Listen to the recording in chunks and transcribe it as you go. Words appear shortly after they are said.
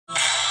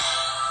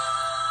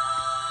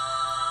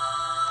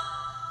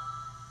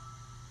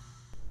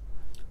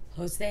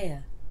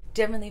Hosea.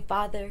 Dear Heavenly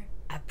Father,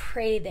 I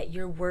pray that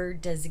your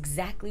word does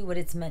exactly what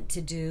it's meant to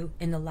do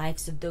in the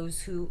lives of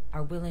those who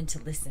are willing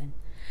to listen.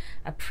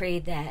 I pray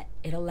that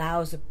it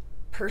allows a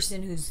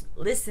person who's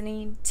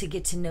listening to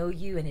get to know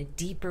you in a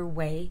deeper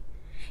way,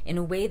 in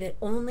a way that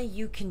only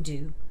you can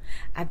do.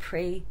 I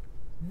pray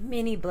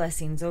many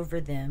blessings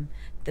over them,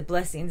 the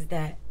blessings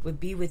that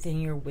would be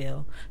within your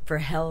will for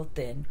health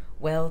and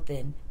wealth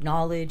and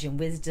knowledge and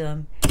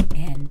wisdom,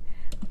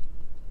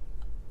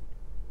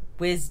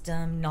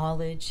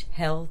 knowledge,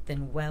 health,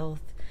 and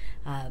wealth.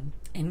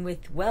 And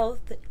with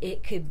wealth,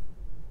 it could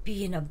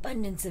be an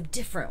abundance of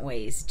different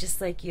ways,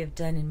 just like you have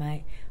done in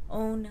my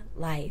own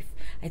life.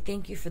 I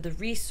thank you for the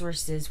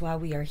resources while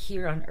we are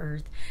here on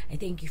earth. I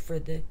thank you for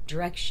the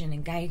direction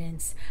and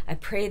guidance. I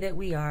pray that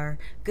we are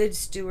good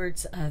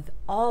stewards of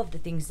all of the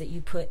things that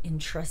you put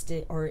entrust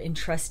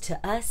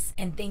to us.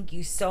 And thank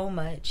you so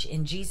much.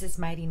 In Jesus'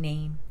 mighty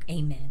name,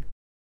 amen.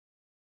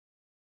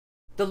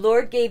 The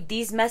Lord gave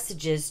these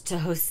messages to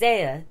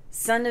Hosea,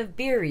 son of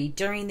Beeri,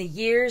 during the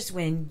years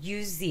when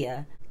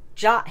Uzziah,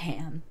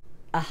 Jotham,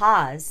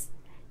 Ahaz,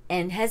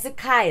 and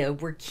Hezekiah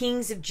were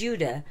kings of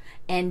Judah,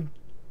 and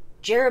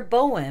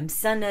Jeroboam,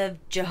 son of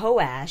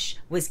Jehoash,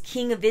 was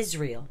king of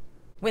Israel.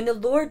 When the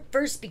Lord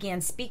first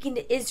began speaking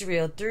to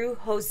Israel through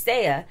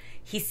Hosea,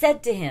 he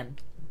said to him,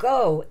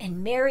 "Go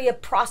and marry a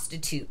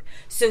prostitute,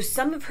 so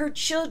some of her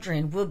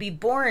children will be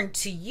born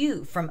to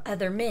you from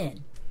other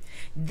men.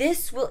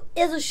 This will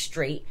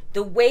illustrate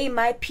the way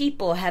my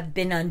people have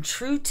been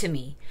untrue to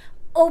me,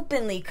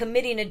 openly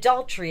committing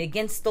adultery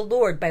against the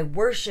Lord by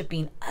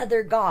worshiping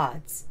other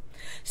gods."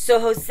 So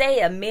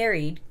Hosea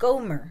married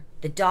Gomer,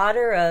 the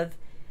daughter of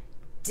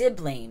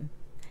Diblaim,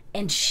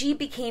 and she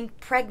became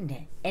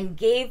pregnant and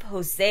gave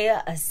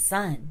Hosea a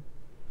son.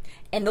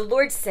 And the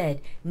Lord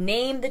said,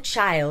 "Name the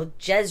child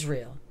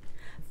Jezreel,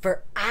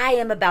 for I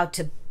am about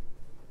to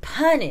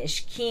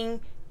punish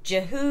King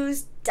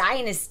Jehu's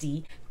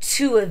dynasty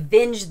to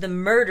avenge the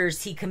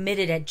murders he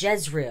committed at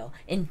Jezreel.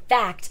 In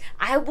fact,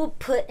 I will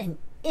put an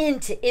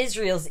end to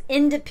Israel's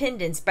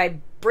independence by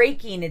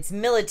breaking its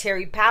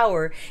military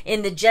power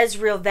in the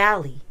Jezreel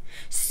Valley."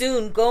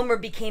 Soon Gomer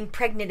became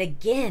pregnant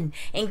again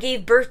and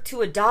gave birth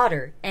to a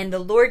daughter. And the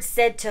Lord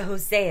said to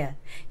Hosea,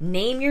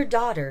 "Name your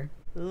daughter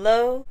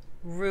Lo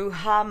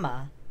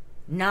Ruhamah,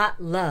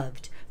 not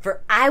loved,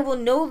 for I will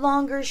no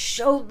longer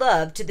show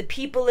love to the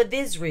people of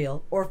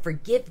Israel or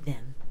forgive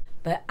them.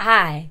 But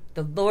I,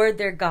 the Lord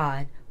their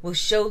God, will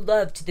show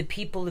love to the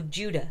people of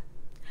Judah.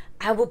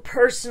 I will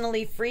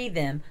personally free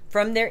them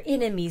from their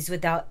enemies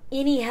without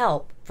any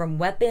help from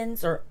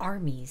weapons or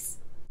armies."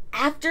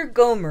 After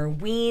Gomer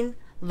weaned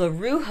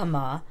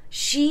Lo-ruhamah,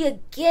 she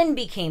again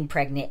became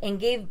pregnant and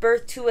gave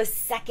birth to a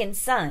second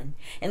son.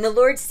 And the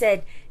Lord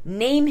said,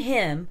 "Name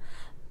him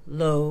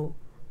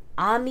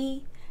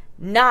Lo-ami,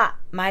 not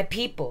my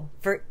people,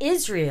 for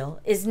Israel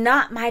is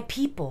not my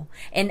people,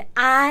 and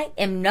I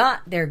am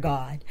not their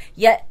God.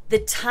 Yet the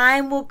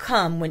time will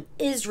come when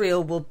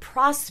Israel will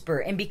prosper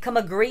and become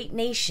a great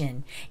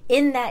nation.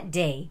 In that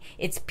day,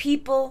 its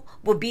people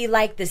will be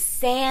like the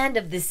sand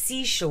of the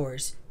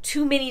seashores,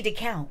 too many to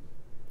count.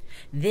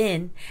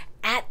 Then,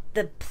 at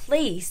the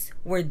place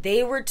where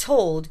they were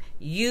told,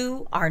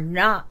 'You are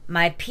not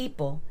my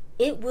people,'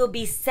 it will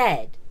be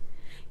said,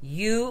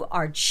 'You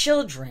are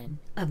children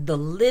of the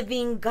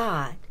living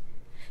God.'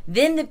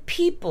 Then the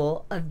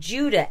people of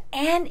Judah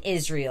and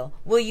Israel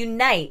will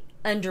unite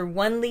under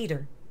one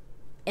leader,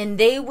 and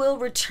they will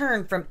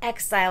return from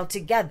exile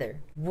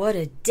together. What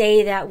a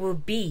day that will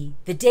be,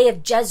 the day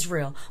of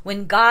Jezreel,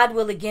 when God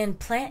will again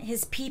plant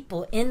his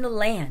people in the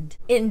land.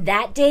 In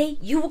that day,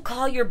 you will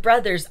call your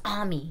brothers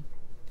Ami,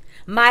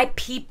 my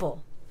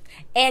people,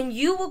 and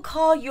you will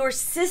call your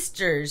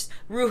sisters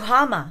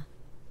Ruhamah,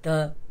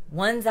 the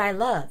ones I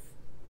love.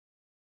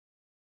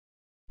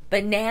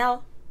 But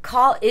now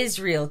call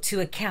Israel to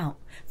account,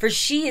 for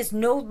she is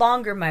no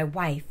longer my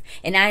wife,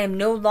 and I am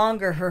no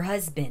longer her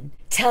husband.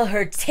 Tell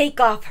her, take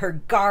off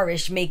her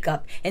garish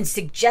makeup and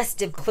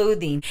suggestive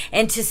clothing,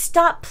 and to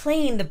stop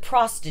playing the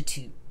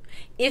prostitute.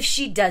 If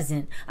she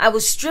doesn't, I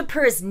will strip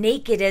her as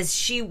naked as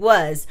she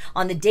was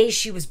on the day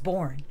she was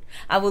born.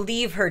 I will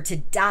leave her to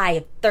die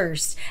of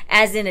thirst,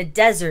 as in a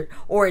desert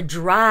or a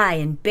dry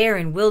and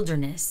barren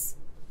wilderness.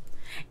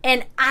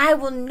 And I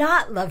will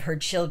not love her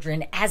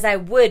children as I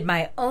would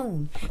my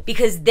own,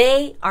 because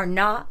they are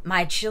not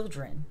my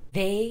children.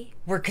 They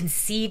were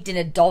conceived in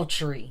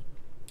adultery.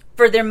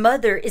 For their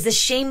mother is a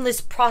shameless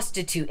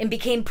prostitute and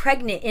became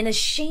pregnant in a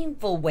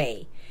shameful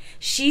way.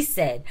 She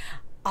said,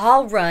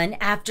 'I'll run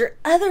after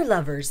other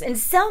lovers and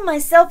sell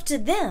myself to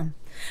them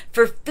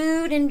for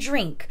food and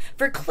drink,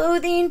 for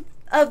clothing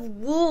of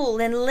wool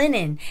and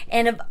linen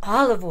and of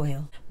olive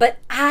oil. But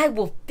I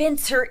will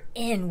fence her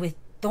in with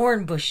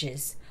thorn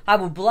bushes. I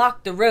will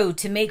block the road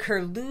to make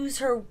her lose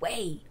her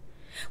way.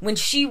 When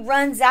she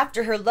runs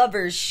after her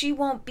lovers, she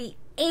won't be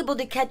able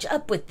to catch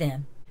up with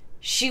them.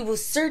 She will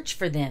search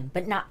for them,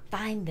 but not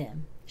find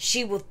them.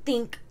 She will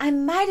think, I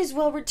might as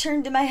well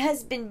return to my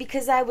husband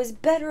because I was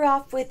better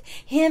off with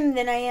him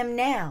than I am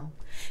now.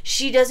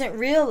 She doesn't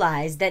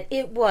realize that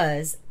it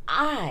was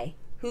I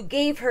who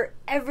gave her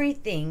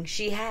everything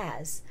she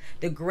has.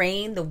 The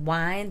grain, the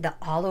wine, the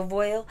olive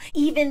oil,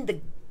 even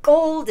the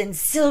gold and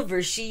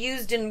silver she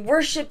used in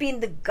worshiping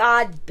the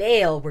god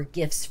Baal were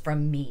gifts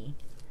from me.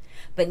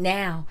 But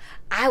now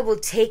I will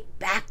take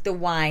back the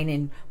wine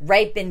and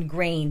ripened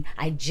grain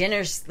I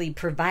generously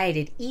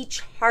provided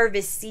each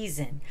harvest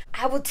season.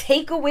 I will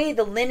take away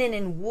the linen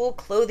and wool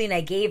clothing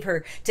I gave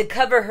her to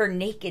cover her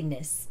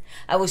nakedness.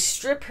 I will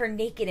strip her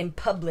naked in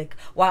public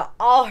while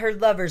all her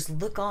lovers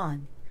look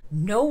on.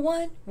 No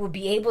one will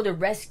be able to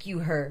rescue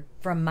her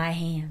from my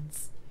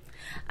hands.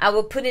 I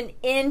will put an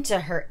end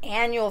to her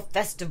annual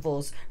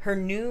festivals, her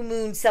new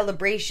moon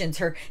celebrations,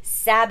 her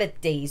Sabbath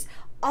days,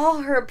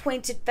 all her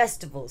appointed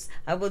festivals.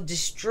 I will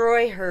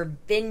destroy her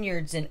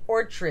vineyards and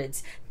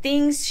orchards,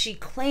 things she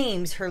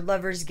claims her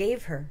lovers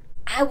gave her.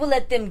 I will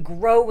let them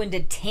grow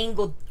into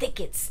tangled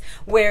thickets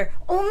where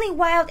only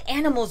wild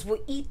animals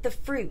will eat the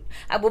fruit.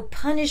 I will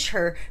punish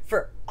her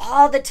for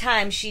all the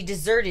time she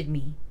deserted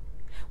me.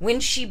 When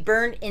she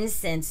burned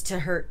incense to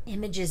her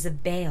images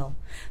of Baal,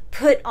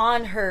 put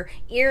on her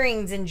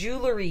earrings and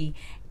jewelry,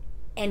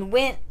 and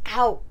went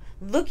out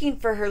looking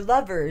for her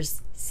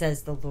lovers,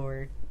 says the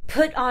Lord.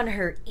 Put on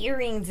her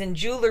earrings and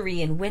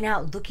jewelry and went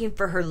out looking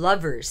for her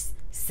lovers,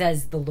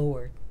 says the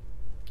Lord.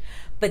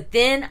 But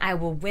then I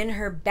will win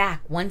her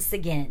back once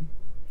again.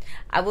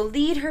 I will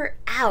lead her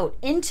out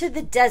into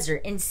the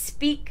desert and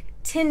speak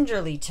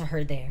tenderly to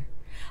her there.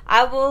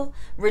 I will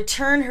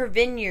return her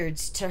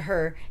vineyards to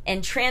her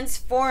and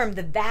transform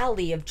the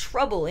valley of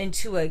trouble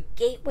into a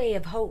gateway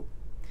of hope.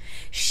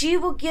 She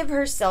will give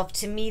herself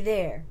to me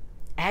there,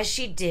 as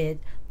she did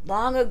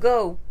long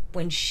ago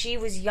when she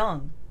was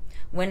young,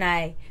 when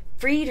I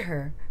freed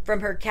her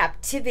from her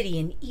captivity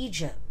in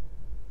Egypt.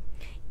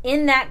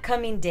 In that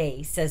coming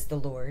day, says the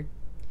Lord,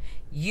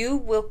 you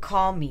will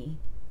call me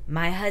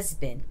my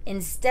husband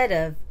instead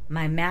of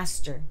my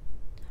master.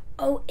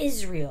 O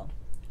Israel,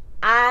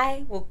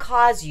 I will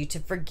cause you to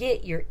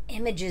forget your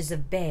images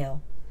of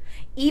Baal.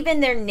 Even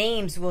their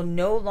names will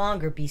no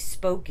longer be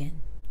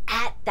spoken.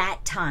 At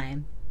that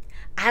time,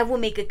 I will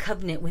make a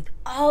covenant with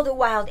all the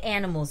wild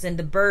animals and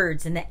the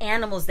birds and the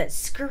animals that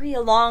scurry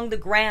along the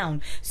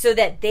ground so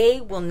that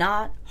they will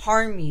not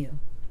harm you.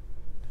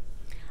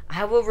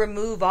 I will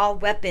remove all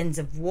weapons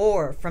of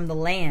war from the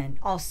land,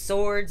 all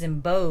swords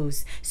and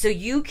bows, so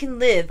you can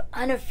live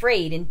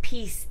unafraid in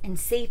peace and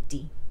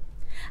safety.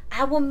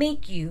 I will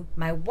make you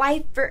my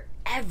wife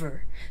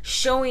forever,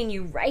 showing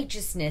you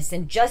righteousness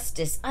and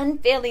justice,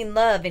 unfailing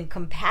love and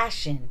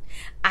compassion.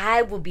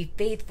 I will be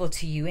faithful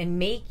to you and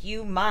make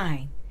you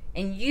mine,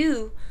 and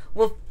you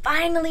will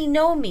finally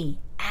know me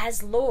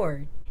as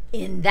Lord.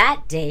 In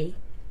that day,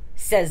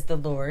 says the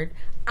Lord,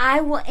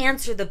 I will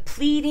answer the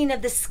pleading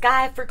of the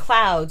sky for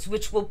clouds,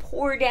 which will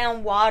pour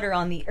down water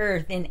on the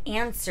earth in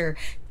answer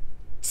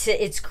to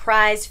its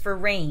cries for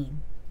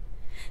rain.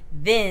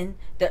 Then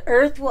the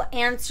earth will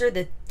answer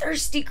the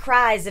thirsty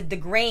cries of the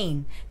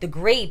grain, the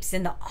grapes,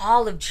 and the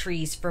olive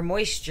trees for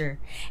moisture,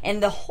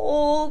 and the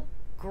whole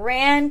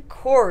grand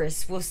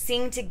chorus will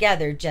sing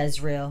together,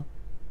 Jezreel.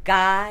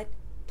 God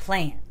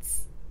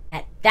plants.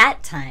 At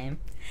that time,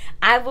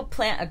 I will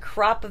plant a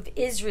crop of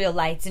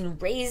Israelites and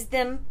raise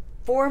them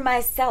for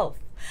myself.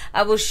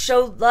 I will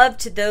show love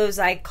to those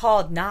I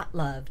called not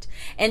loved,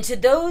 and to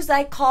those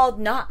I called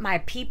not my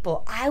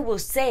people, I will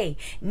say,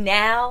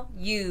 now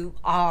you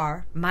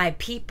are my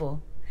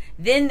people.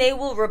 Then they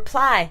will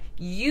reply,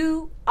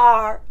 you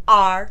are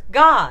our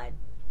God.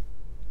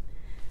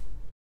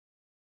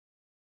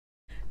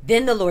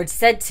 Then the Lord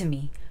said to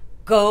me,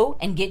 go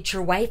and get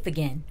your wife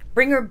again.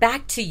 Bring her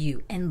back to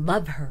you and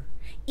love her,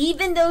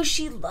 even though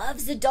she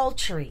loves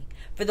adultery.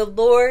 For the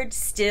Lord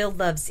still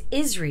loves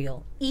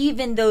Israel,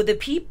 even though the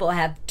people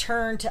have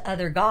turned to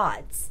other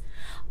gods.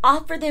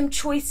 Offer them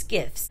choice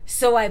gifts.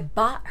 So I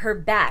bought her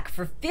back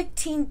for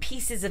 15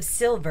 pieces of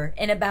silver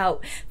and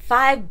about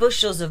 5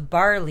 bushels of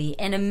barley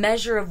and a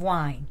measure of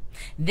wine.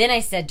 Then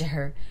I said to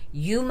her,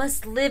 you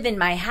must live in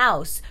my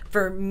house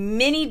for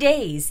many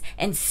days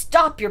and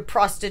stop your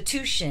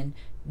prostitution.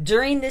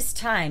 During this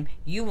time,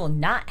 you will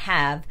not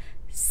have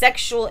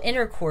sexual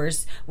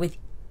intercourse with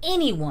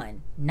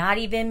anyone, not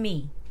even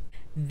me.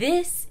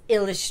 This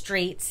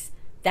illustrates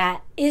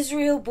that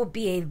Israel will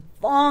be a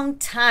long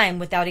time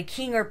without a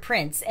king or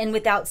prince and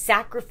without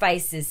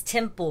sacrifices,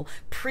 temple,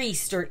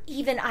 priest, or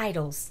even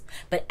idols.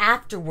 But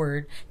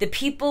afterward, the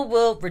people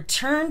will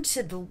return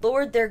to the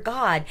Lord their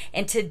God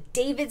and to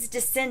David's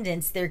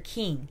descendants, their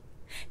king.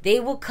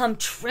 They will come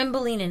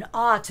trembling in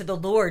awe to the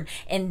Lord,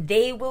 and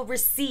they will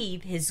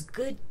receive his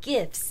good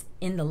gifts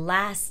in the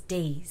last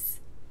days.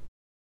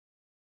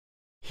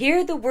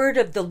 Hear the word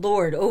of the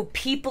Lord, O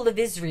people of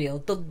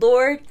Israel. The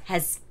Lord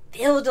has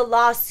filed a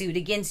lawsuit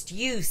against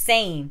you,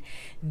 saying,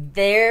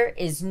 there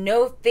is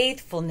no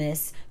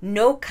faithfulness,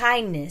 no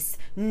kindness,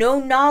 no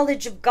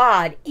knowledge of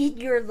God in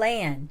your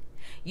land.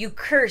 You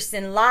curse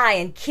and lie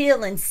and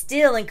kill and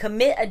steal and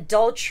commit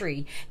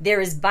adultery.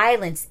 There is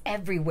violence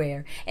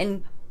everywhere,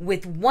 and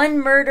with one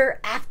murder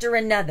after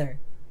another.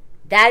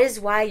 That is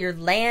why your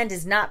land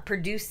is not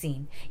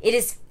producing. It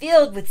is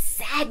filled with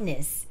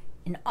sadness,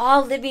 and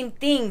all living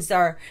things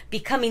are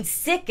becoming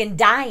sick and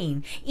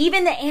dying.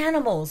 Even the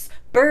animals,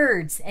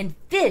 birds, and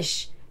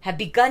fish have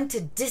begun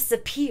to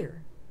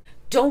disappear.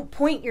 Don't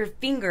point your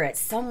finger at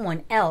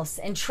someone else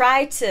and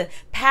try to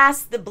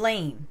pass the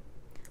blame.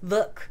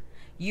 Look,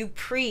 you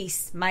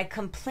priests, my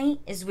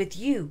complaint is with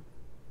you.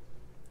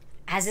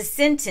 As a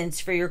sentence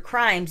for your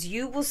crimes,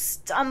 you will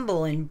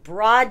stumble in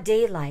broad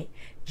daylight,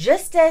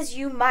 just as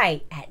you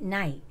might at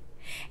night.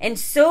 And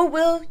so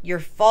will your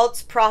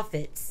false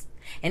prophets,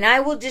 and I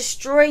will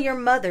destroy your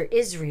mother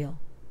Israel.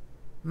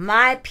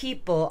 My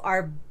people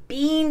are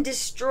being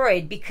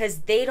destroyed because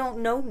they don't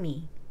know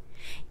me.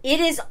 It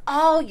is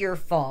all your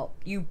fault,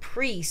 you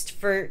priest,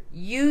 for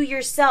you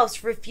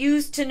yourselves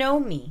refuse to know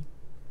me.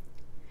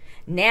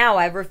 Now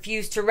I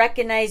refuse to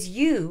recognize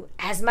you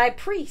as my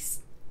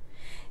priest.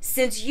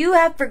 Since you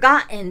have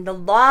forgotten the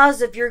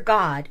laws of your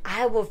God,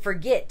 I will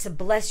forget to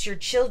bless your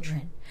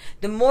children.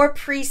 The more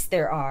priests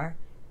there are,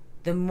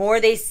 the more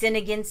they sin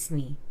against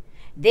me.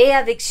 They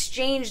have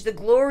exchanged the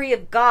glory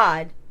of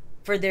God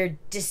for their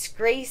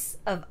disgrace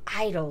of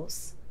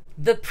idols.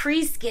 The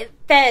priests get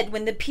fed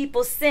when the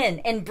people sin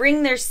and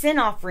bring their sin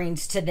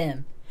offerings to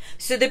them.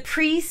 So the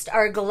priests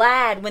are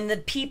glad when the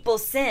people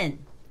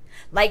sin.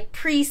 Like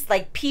priests,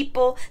 like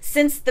people,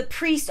 since the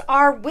priests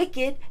are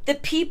wicked, the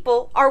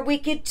people are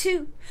wicked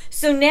too.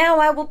 So now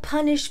I will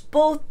punish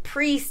both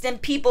priests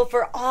and people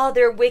for all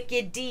their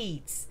wicked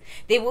deeds.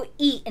 They will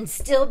eat and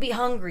still be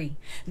hungry.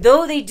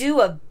 Though they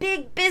do a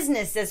big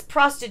business as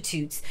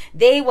prostitutes,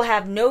 they will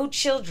have no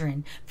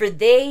children, for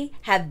they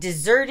have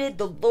deserted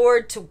the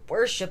Lord to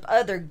worship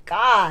other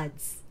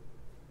gods.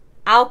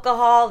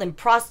 Alcohol and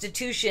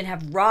prostitution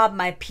have robbed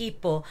my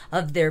people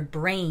of their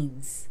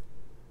brains.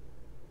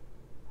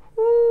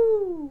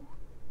 Woo.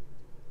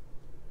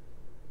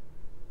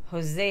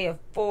 Hosea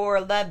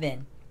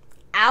 4:11.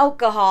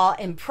 Alcohol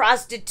and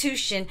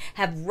prostitution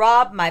have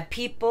robbed my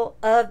people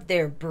of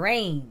their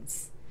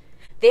brains.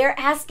 They are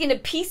asking a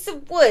piece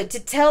of wood to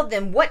tell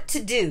them what to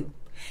do.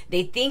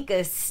 They think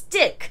a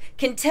stick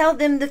can tell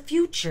them the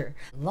future.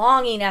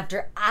 Longing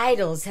after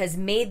idols has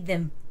made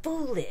them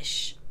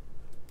foolish.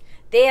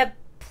 They have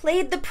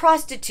played the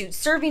prostitute,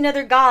 serving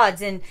other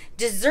gods and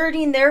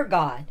deserting their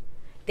God.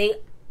 They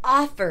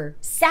offer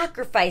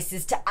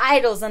sacrifices to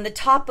idols on the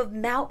top of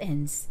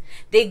mountains.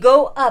 They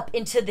go up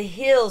into the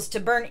hills to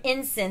burn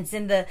incense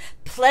in the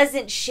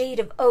pleasant shade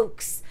of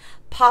oaks,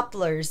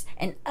 poplars,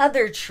 and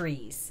other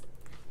trees.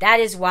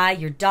 That is why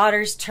your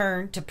daughters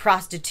turn to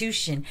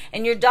prostitution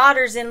and your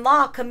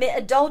daughters-in-law commit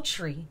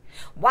adultery.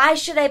 Why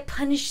should I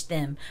punish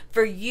them?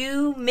 For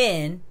you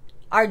men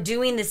are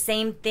doing the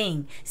same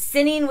thing,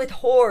 sinning with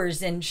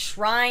whores and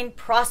shrine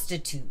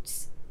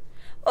prostitutes.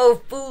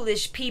 O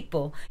foolish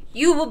people,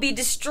 you will be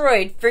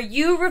destroyed, for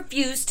you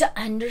refuse to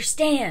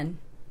understand.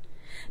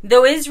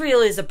 Though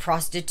Israel is a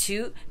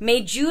prostitute,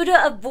 may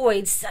Judah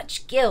avoid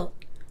such guilt.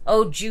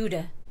 O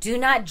Judah, do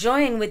not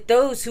join with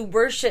those who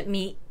worship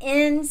me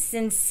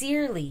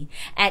insincerely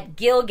at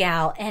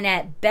Gilgal and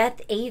at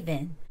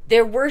Beth-aven.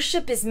 Their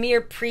worship is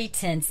mere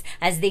pretense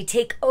as they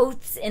take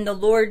oaths in the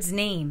Lord's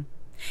name.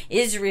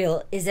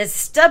 Israel is as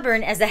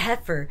stubborn as a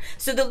heifer,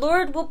 so the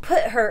Lord will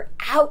put her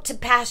out to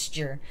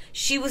pasture.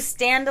 She will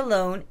stand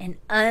alone and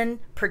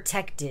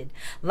unprotected,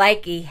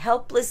 like a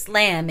helpless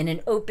lamb in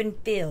an open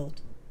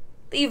field.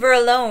 Leave her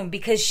alone,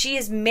 because she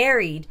is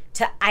married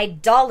to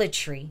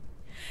idolatry.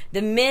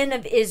 The men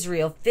of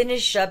Israel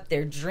finish up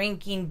their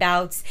drinking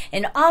bouts,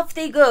 and off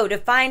they go to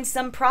find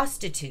some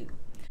prostitute.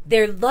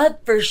 Their love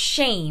for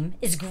shame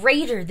is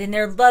greater than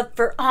their love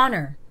for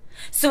honor.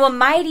 So a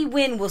mighty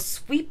wind will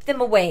sweep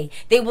them away.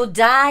 They will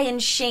die in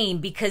shame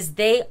because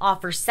they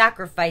offer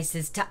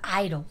sacrifices to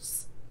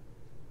idols.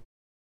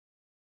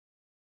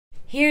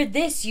 Hear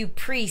this, you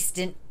priests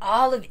and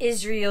all of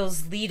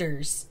Israel's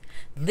leaders.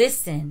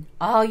 Listen,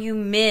 all you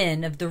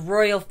men of the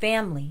royal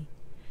family.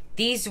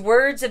 These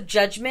words of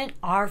judgment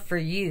are for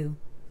you.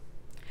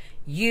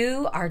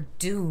 You are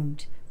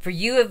doomed, for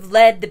you have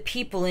led the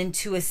people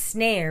into a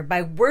snare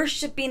by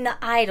worshiping the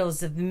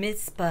idols of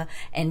Mizpah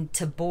and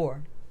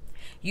Tabor.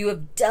 You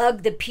have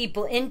dug the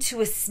people into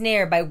a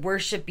snare by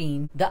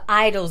worshiping the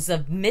idols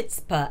of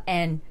Mizpah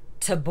and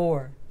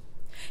Tabor.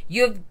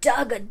 You have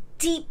dug a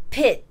deep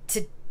pit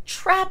to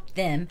trap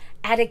them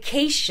at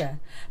Acacia,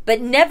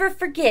 but never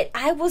forget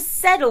I will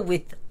settle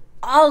with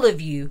all of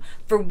you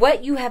for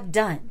what you have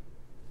done.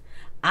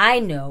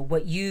 I know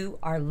what you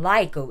are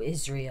like, O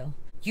Israel.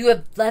 You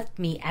have left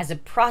me as a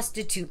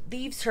prostitute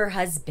leaves her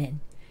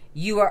husband.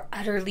 You are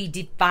utterly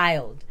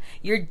defiled.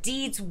 Your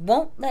deeds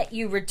won't let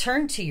you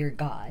return to your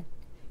God.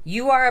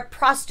 You are a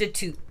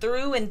prostitute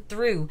through and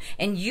through,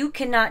 and you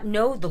cannot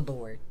know the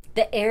Lord.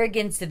 The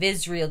arrogance of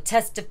Israel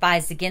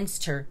testifies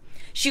against her.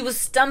 She will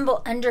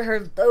stumble under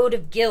her load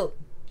of guilt,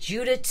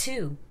 Judah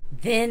too.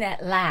 Then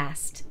at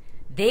last,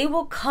 they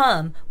will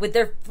come with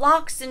their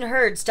flocks and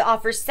herds to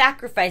offer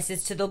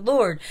sacrifices to the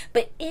Lord,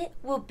 but it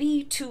will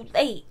be too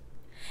late.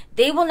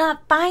 They will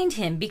not find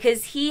him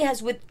because he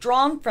has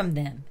withdrawn from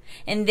them,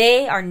 and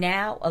they are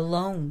now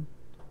alone.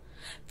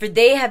 For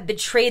they have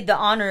betrayed the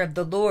honor of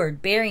the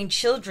Lord, bearing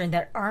children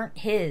that aren't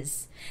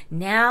his.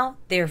 Now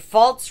their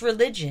false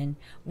religion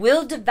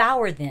will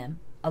devour them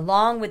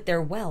along with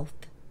their wealth.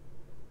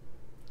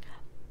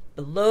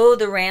 Blow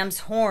the ram's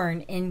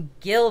horn in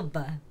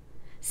Gilboa.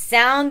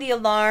 Sound the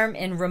alarm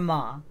in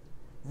Ramah.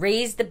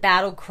 Raise the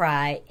battle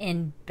cry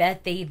in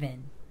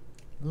Bethaven.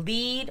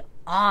 Lead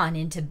on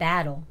into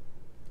battle,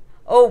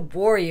 O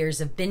warriors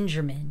of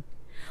Benjamin.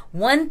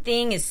 One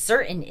thing is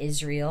certain,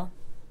 Israel.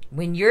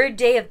 When your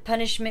day of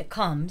punishment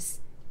comes,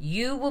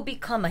 you will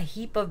become a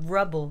heap of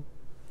rubble.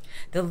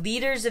 The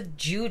leaders of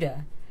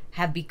Judah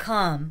have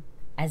become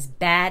as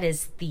bad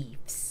as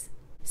thieves.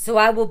 So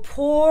I will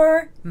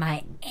pour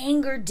my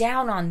anger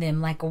down on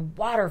them like a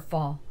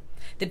waterfall.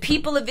 The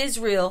people of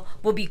Israel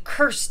will be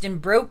cursed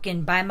and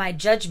broken by my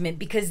judgment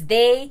because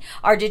they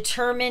are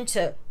determined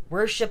to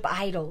worship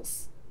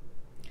idols.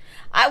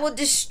 I will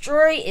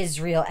destroy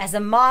Israel as a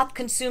moth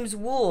consumes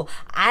wool.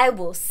 I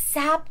will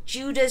sap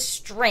Judah's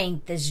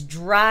strength as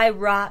dry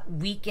rot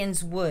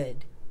weakens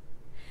wood.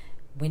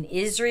 When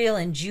Israel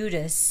and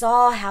Judah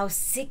saw how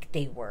sick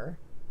they were,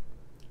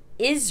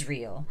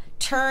 Israel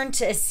turned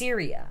to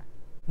Assyria.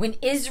 When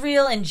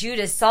Israel and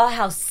Judah saw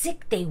how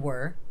sick they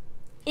were,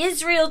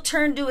 Israel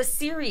turned to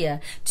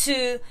Assyria,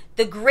 to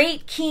the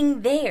great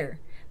king there.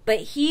 But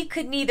he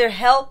could neither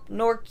help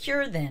nor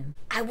cure them.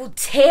 I will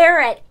tear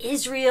at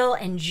Israel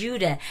and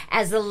Judah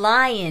as a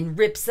lion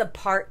rips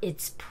apart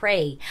its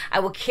prey.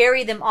 I will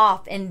carry them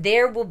off, and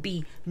there will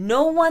be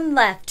no one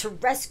left to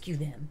rescue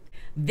them.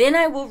 Then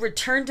I will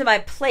return to my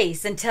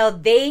place until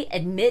they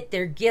admit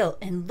their guilt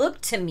and look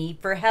to me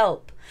for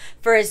help.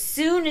 For as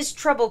soon as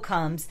trouble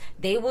comes,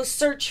 they will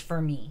search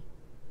for me.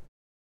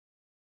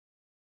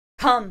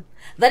 Come,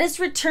 let us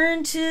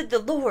return to the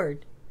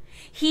Lord.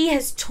 He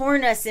has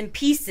torn us in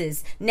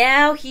pieces.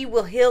 Now he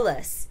will heal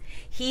us.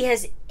 He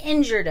has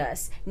injured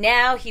us.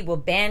 Now he will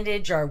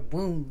bandage our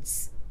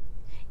wounds.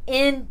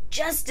 In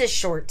just a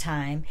short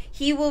time,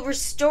 he will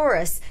restore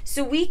us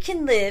so we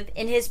can live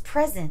in his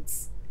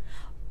presence.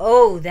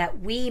 Oh,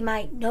 that we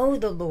might know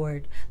the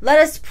Lord. Let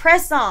us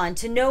press on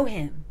to know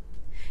him.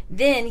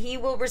 Then he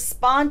will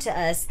respond to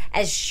us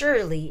as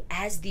surely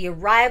as the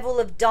arrival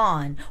of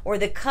dawn or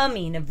the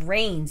coming of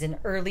rains in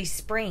early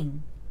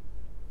spring.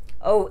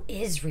 O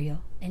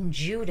Israel and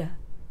Judah,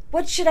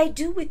 what should I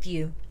do with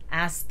you?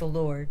 Asked the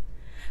Lord.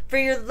 For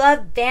your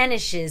love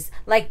vanishes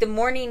like the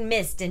morning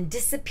mist and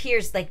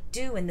disappears like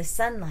dew in the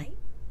sunlight.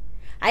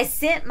 I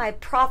sent my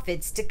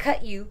prophets to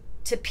cut you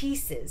to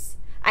pieces.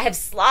 I have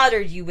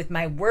slaughtered you with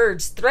my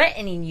words,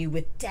 threatening you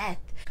with death.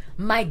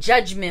 My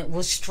judgment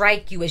will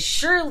strike you as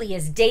surely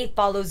as day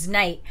follows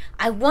night.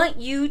 I want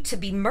you to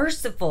be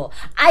merciful.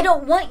 I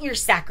don't want your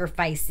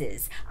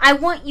sacrifices. I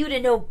want you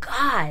to know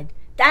God.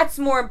 That's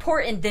more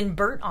important than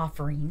burnt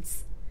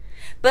offerings.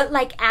 But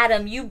like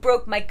Adam, you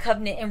broke my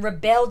covenant and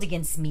rebelled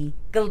against me.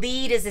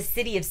 Gilead is a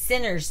city of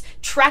sinners,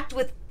 tracked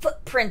with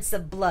footprints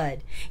of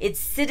blood. Its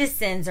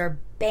citizens are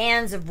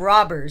bands of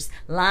robbers,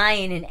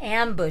 lying in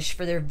ambush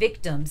for their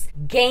victims.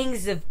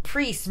 Gangs of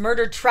priests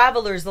murder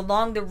travelers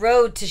along the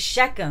road to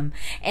Shechem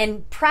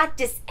and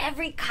practice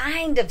every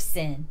kind of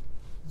sin.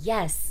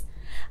 Yes,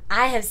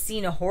 I have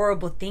seen a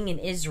horrible thing in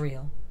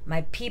Israel.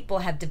 My people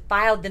have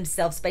defiled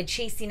themselves by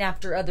chasing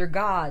after other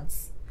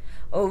gods.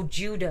 O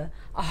Judah,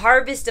 a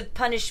harvest of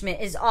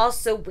punishment is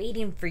also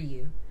waiting for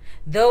you,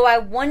 though I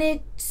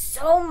wanted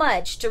so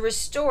much to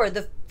restore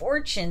the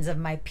fortunes of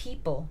my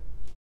people.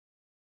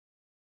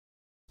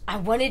 I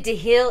wanted to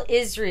heal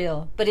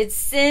Israel, but its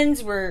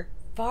sins were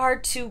far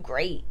too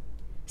great.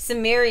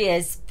 Samaria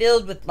is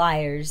filled with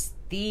liars,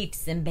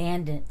 thieves, and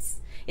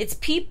bandits. Its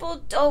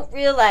people don't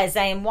realize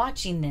I am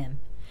watching them.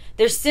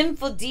 Their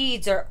sinful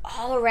deeds are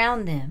all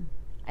around them.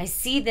 I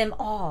see them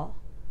all.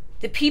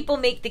 The people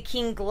make the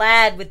king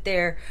glad with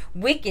their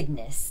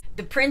wickedness.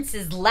 The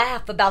princes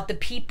laugh about the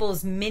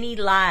people's many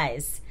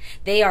lies.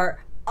 They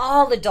are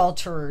all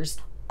adulterers,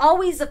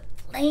 always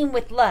aflame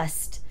with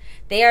lust.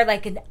 They are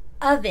like an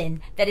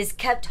oven that is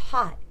kept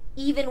hot,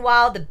 even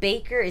while the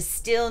baker is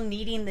still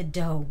kneading the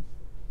dough.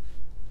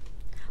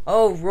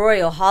 Oh,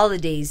 royal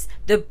holidays,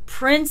 the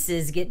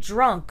princes get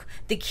drunk.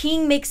 The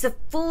king makes a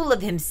fool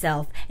of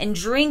himself and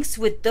drinks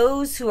with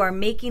those who are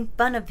making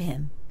fun of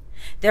him.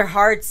 Their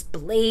hearts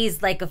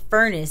blaze like a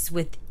furnace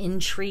with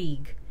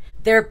intrigue.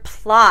 Their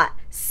plot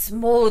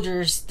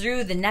smolders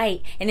through the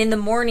night, and in the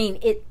morning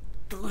it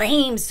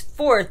flames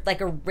forth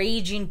like a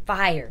raging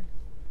fire.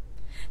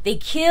 They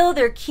kill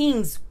their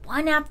kings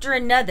one after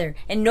another,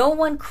 and no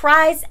one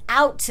cries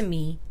out to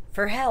me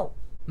for help.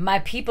 My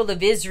people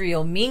of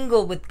Israel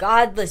mingle with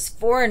godless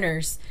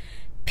foreigners,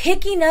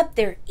 picking up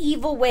their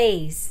evil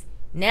ways.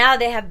 Now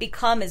they have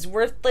become as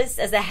worthless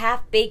as a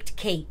half-baked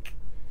cake.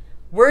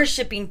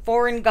 Worshipping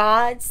foreign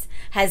gods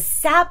has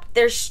sapped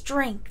their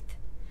strength,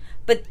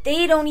 but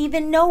they don't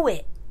even know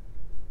it.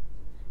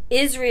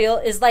 Israel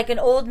is like an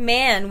old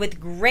man with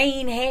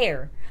graying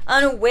hair,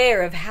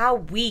 unaware of how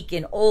weak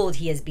and old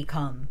he has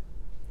become.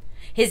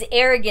 His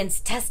arrogance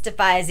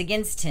testifies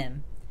against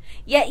him.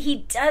 Yet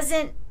he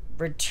doesn't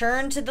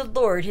return to the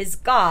Lord his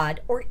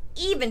God or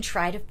even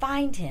try to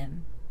find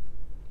him.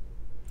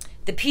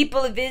 The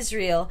people of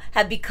Israel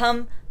have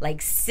become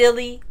like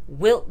silly,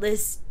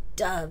 wiltless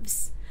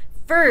doves,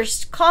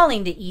 first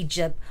calling to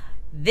Egypt,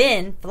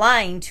 then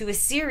flying to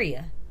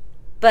Assyria.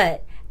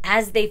 But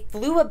as they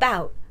flew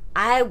about,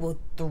 I will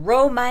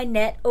throw my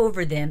net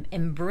over them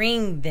and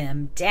bring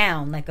them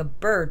down like a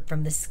bird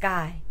from the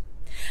sky.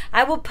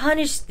 I will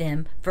punish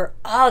them for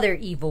all their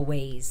evil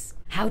ways.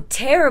 How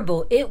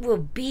terrible it will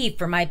be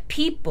for my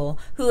people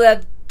who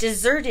have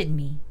deserted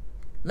me.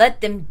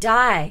 Let them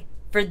die,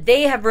 for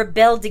they have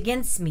rebelled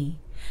against me.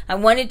 I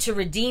wanted to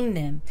redeem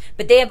them,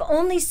 but they have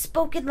only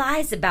spoken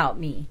lies about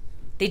me.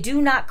 They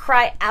do not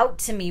cry out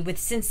to me with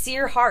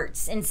sincere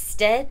hearts.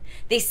 Instead,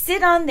 they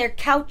sit on their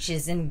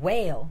couches and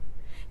wail.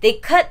 They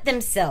cut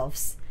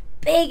themselves,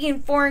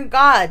 begging foreign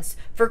gods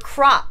for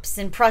crops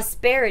and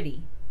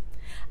prosperity.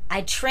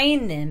 I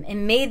trained them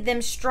and made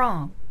them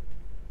strong.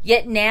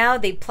 Yet now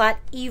they plot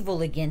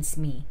evil against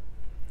me.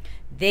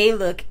 They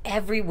look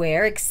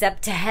everywhere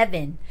except to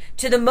heaven,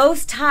 to the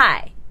Most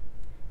High.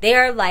 They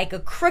are like a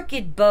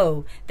crooked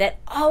bow that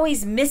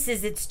always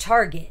misses its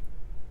target.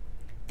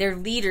 Their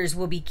leaders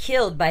will be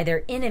killed by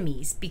their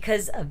enemies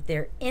because of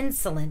their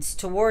insolence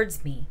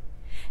towards me.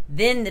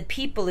 Then the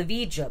people of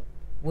Egypt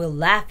will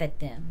laugh at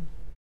them.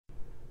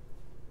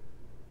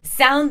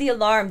 Sound the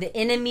alarm. The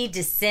enemy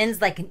descends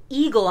like an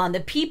eagle on the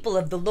people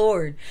of the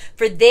Lord,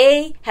 for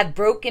they have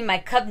broken my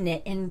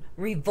covenant and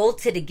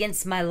revolted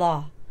against my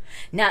law.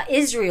 Now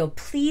Israel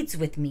pleads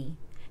with me,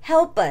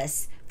 help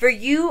us, for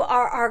you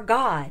are our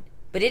God.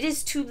 But it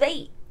is too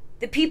late.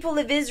 The people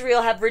of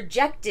Israel have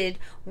rejected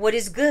what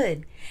is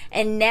good,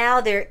 and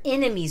now their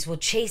enemies will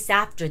chase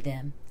after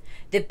them.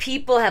 The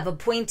people have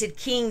appointed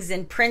kings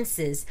and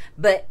princes,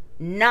 but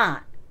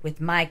not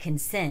with my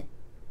consent.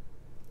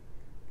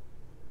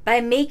 By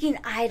making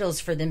idols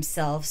for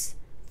themselves,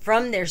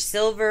 from their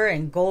silver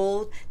and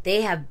gold,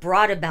 they have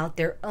brought about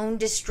their own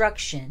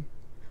destruction.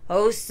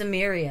 O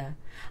Samaria,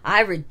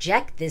 I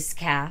reject this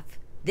calf,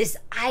 this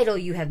idol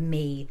you have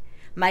made.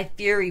 My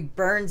fury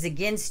burns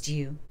against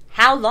you.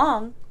 How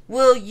long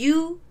will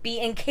you be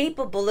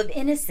incapable of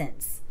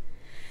innocence?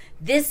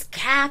 This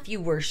calf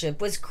you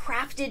worship was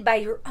crafted by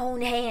your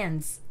own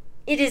hands.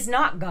 It is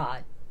not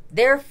God.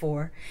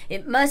 Therefore,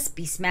 it must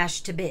be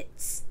smashed to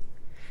bits.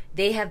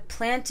 They have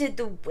planted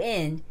the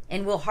wind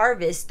and will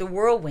harvest the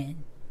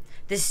whirlwind.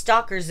 The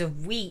stalkers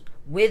of wheat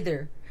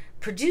wither,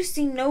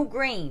 producing no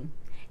grain.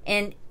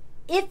 And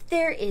if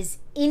there is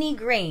any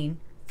grain,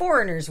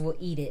 foreigners will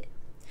eat it.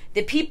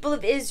 The people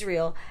of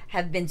Israel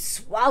have been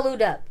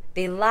swallowed up.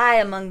 They lie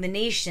among the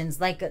nations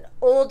like an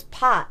old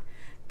pot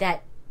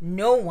that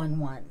no one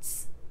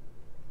wants.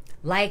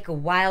 Like a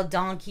wild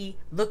donkey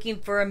looking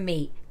for a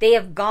mate, they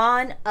have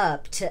gone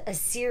up to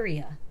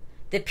Assyria.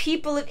 The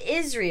people of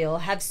Israel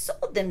have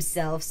sold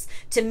themselves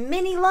to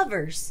many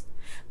lovers.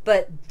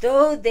 But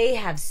though they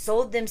have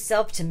sold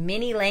themselves to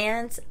many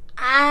lands,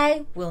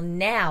 I will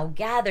now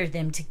gather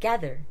them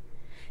together.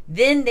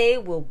 Then they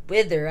will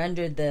wither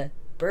under the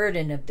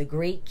burden of the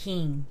great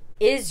king.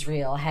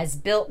 Israel has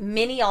built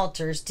many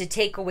altars to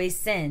take away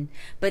sin,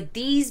 but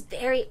these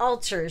very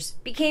altars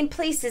became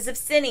places of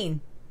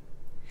sinning.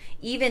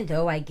 Even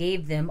though I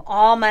gave them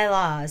all my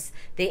laws,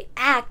 they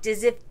act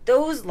as if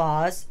those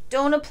laws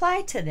don't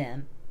apply to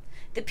them.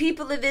 The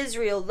people of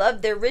Israel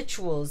love their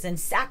rituals and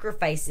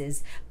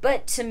sacrifices,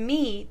 but to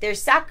me their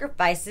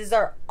sacrifices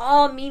are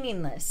all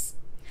meaningless.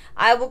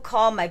 I will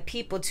call my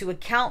people to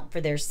account for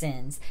their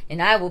sins,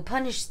 and I will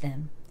punish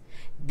them.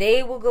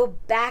 They will go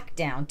back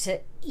down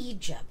to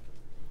Egypt.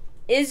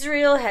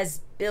 Israel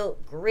has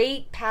built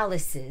great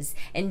palaces,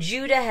 and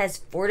Judah has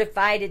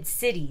fortified its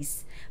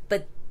cities,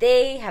 but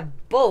they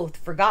have both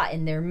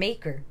forgotten their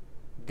Maker.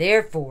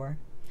 Therefore,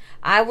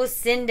 I will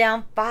send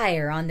down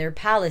fire on their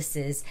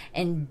palaces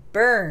and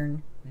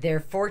burn their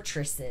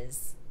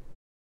fortresses.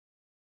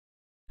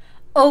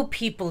 O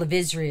people of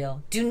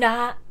Israel, do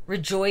not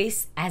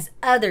rejoice as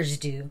others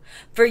do,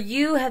 for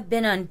you have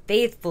been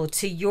unfaithful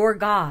to your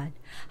God,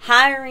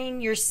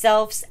 hiring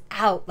yourselves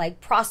out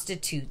like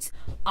prostitutes,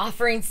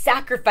 offering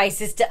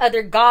sacrifices to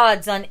other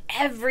gods on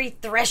every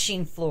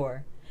threshing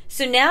floor.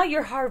 So now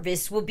your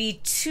harvest will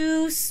be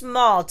too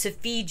small to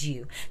feed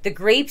you. The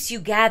grapes you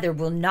gather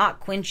will not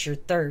quench your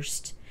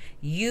thirst.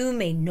 You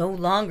may no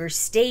longer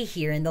stay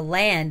here in the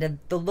land of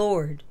the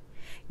Lord.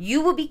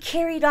 You will be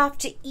carried off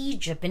to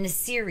Egypt and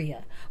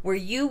Assyria, where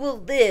you will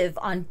live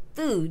on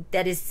food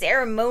that is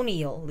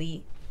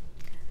ceremonially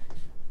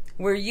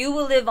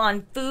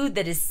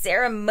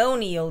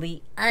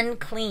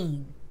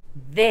unclean.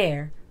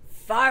 There,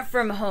 far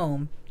from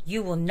home,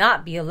 you will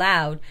not be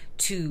allowed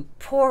to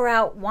pour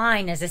out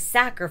wine as a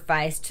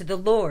sacrifice to the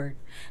Lord.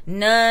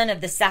 None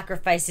of the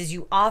sacrifices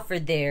you offer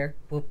there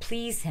will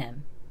please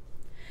him.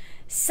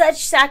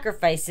 Such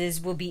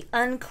sacrifices will be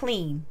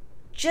unclean,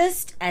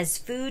 just as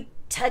food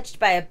touched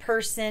by a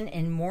person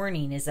in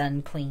mourning is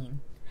unclean.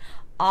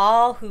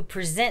 All who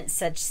present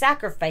such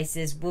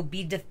sacrifices will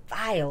be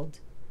defiled.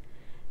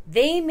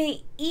 They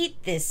may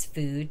eat this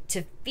food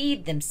to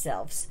feed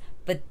themselves,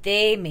 but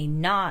they may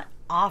not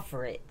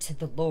offer it to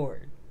the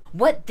Lord.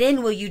 What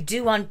then will you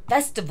do on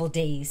festival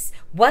days?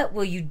 What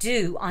will you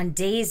do on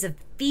days of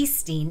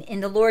feasting in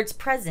the Lord's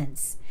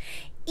presence?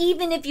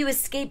 Even if you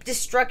escape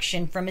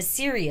destruction from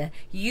Assyria,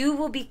 you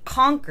will be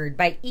conquered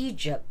by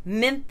Egypt.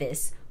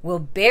 Memphis will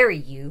bury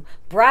you.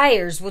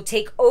 Briars will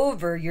take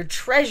over your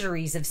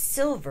treasuries of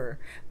silver.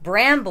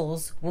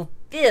 Brambles will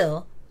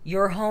fill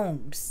your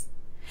homes.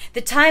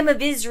 The time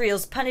of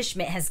Israel's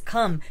punishment has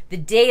come. The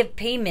day of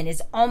payment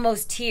is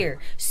almost here.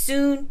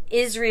 Soon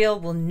Israel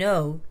will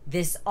know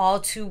this all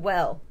too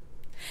well.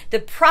 The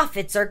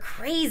prophets are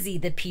crazy,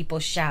 the people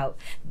shout.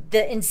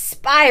 The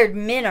inspired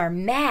men are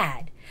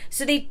mad.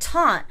 So they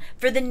taunt,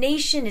 for the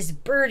nation is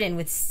burdened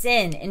with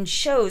sin and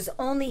shows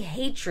only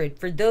hatred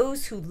for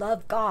those who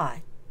love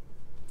God.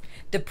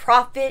 The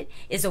prophet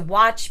is a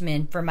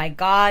watchman for my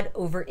God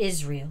over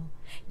Israel,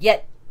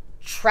 yet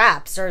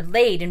traps are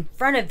laid in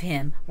front of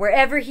him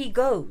wherever he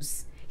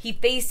goes. He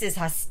faces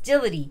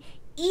hostility,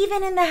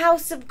 even in the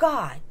house of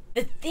God.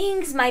 The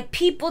things my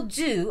people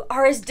do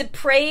are as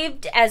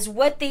depraved as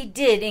what they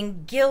did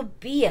in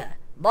Gibeah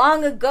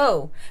long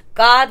ago.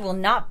 God will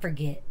not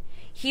forget.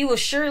 He will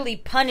surely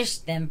punish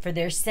them for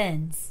their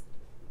sins.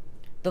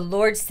 The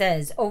Lord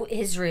says, O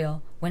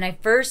Israel, when I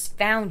first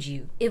found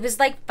you, it was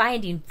like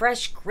finding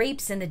fresh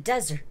grapes in the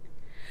desert.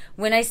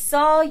 When I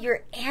saw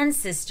your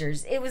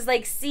ancestors, it was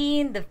like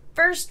seeing the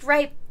first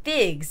ripe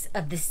figs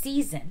of the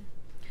season.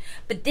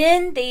 But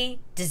then they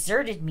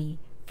deserted me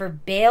for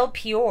Baal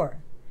Peor,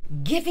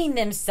 giving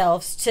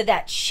themselves to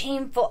that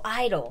shameful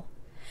idol.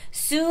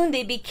 Soon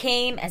they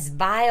became as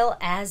vile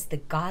as the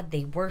God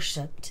they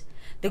worshipped.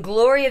 The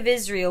glory of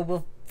Israel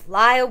will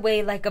fly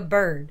away like a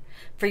bird,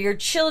 for your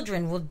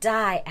children will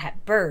die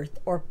at birth,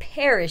 or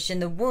perish in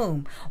the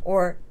womb,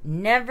 or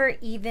never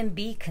even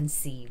be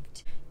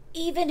conceived.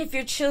 Even if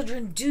your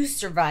children do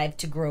survive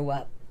to grow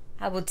up,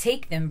 I will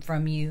take them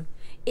from you.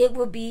 It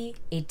will be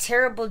a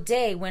terrible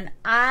day when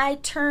I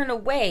turn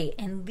away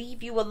and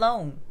leave you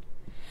alone.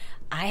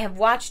 I have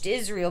watched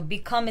Israel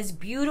become as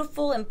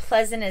beautiful and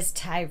pleasant as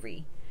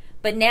Tyre,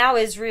 but now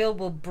Israel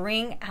will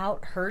bring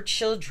out her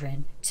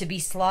children to be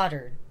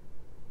slaughtered.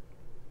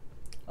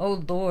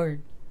 O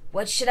Lord,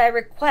 what should I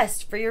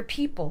request for your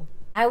people?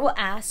 I will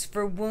ask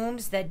for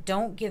wombs that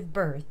don't give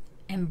birth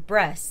and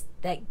breasts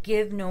that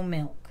give no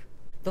milk.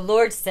 The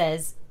Lord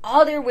says,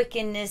 all their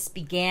wickedness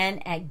began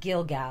at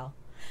Gilgal.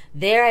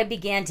 There I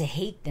began to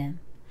hate them.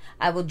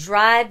 I will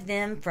drive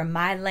them from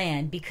my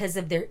land because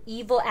of their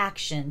evil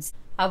actions.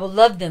 I will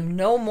love them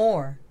no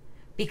more,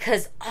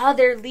 because all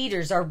their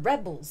leaders are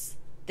rebels.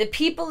 The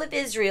people of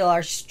Israel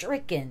are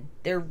stricken.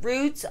 Their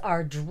roots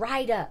are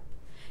dried up.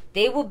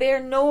 They will bear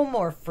no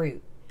more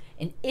fruit.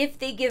 And if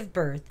they give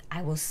birth,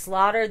 I will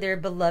slaughter their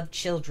beloved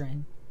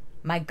children.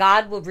 My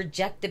God will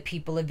reject the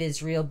people of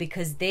Israel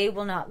because they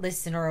will not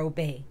listen or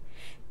obey.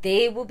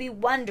 They will be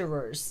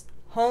wanderers,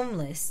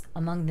 homeless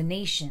among the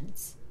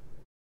nations.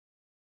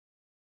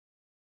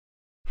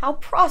 How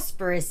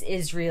prosperous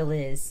Israel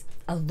is,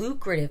 a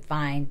lucrative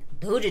vine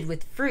loaded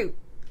with fruit.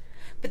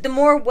 But the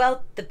more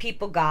wealth the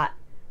people got,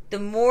 the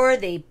more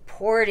they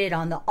poured it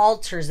on the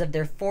altars of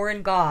their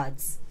foreign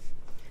gods.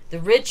 The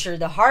richer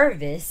the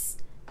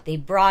harvest they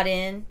brought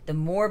in, the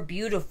more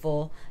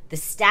beautiful the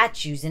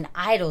statues and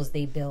idols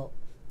they built.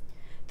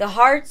 The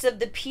hearts of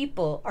the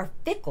people are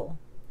fickle.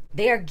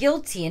 They are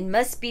guilty and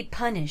must be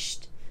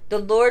punished. The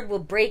Lord will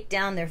break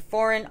down their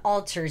foreign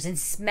altars and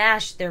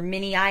smash their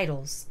many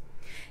idols.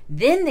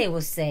 Then they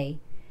will say,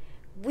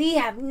 we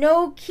have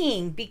no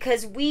king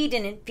because we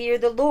didn't fear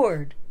the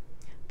Lord.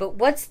 But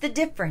what's the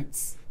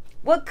difference?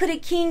 What could a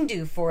king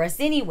do for us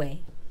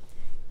anyway?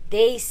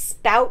 They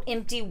spout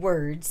empty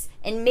words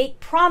and make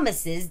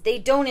promises they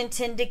don't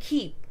intend to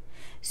keep.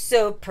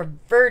 So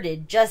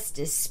perverted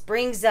justice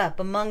springs up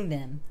among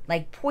them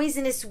like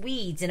poisonous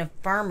weeds in a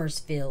farmer's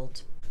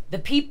field. The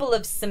people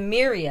of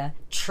Samaria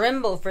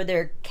tremble for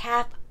their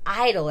calf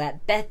idol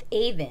at Beth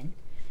Aven.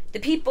 The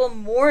people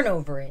mourn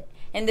over it,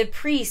 and the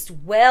priests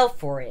wail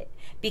for it,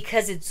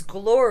 because its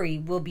glory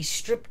will be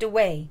stripped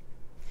away.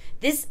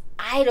 This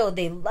idol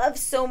they love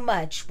so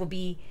much will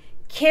be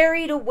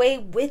carried away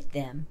with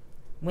them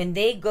when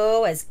they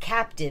go as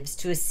captives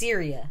to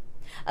Assyria,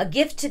 a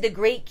gift to the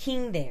great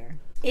king there.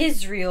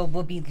 Israel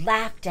will be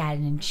laughed at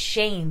and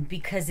shamed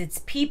because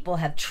its people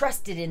have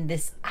trusted in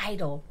this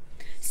idol.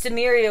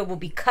 Samaria will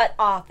be cut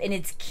off, and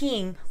its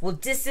king will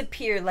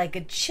disappear like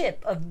a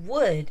chip of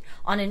wood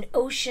on an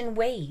ocean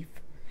wave.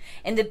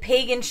 And the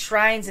pagan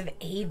shrines of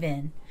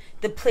Aven,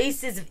 the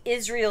places of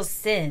Israel's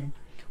sin,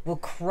 will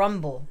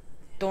crumble.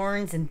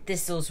 Thorns and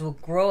thistles will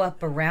grow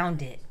up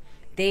around it.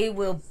 They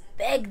will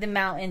beg the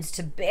mountains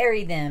to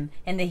bury them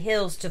and the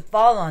hills to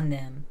fall on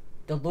them.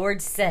 The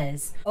Lord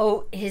says,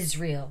 O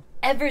Israel,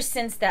 ever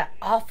since that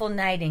awful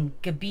night in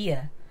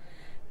Gibeah,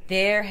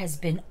 there has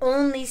been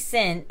only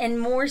sin and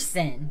more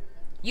sin.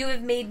 You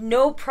have made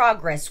no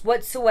progress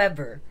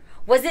whatsoever.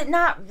 Was it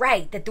not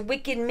right that the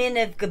wicked men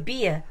of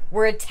Gibeah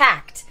were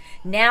attacked?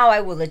 Now I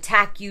will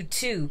attack you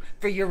too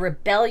for your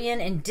rebellion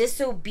and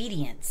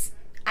disobedience.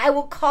 I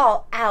will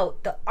call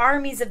out the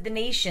armies of the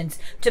nations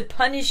to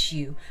punish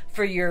you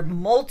for your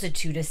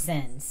multitude of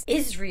sins.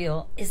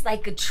 Israel is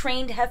like a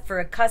trained heifer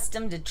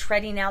accustomed to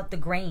treading out the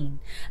grain,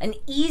 an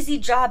easy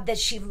job that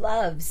she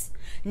loves.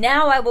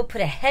 Now I will put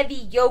a heavy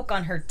yoke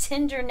on her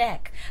tender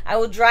neck. I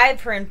will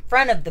drive her in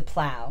front of the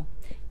plow.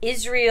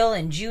 Israel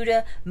and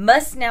Judah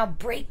must now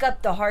break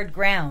up the hard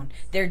ground.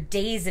 Their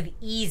days of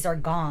ease are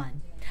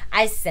gone.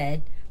 I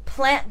said,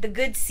 plant the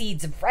good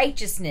seeds of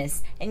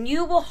righteousness, and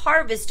you will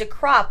harvest a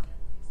crop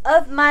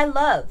of my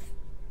love.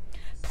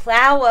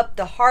 Plow up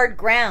the hard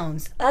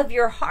grounds of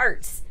your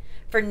hearts,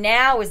 for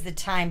now is the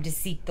time to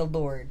seek the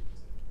Lord,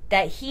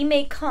 that he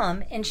may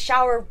come and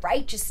shower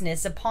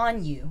righteousness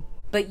upon you.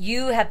 But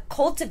you have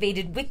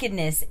cultivated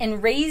wickedness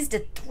and raised a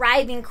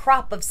thriving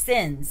crop of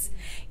sins.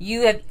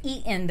 You have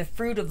eaten the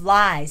fruit of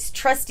lies,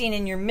 trusting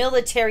in your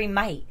military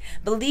might,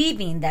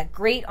 believing that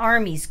great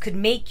armies could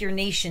make your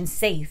nation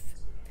safe.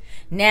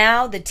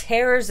 Now the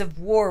terrors of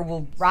war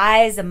will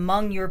rise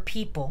among your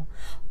people.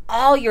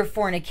 All your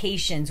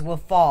fornications will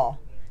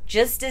fall,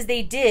 just as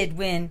they did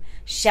when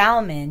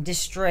Shalman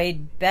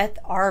destroyed Beth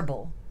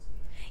Arbel.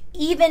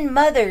 Even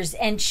mothers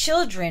and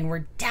children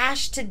were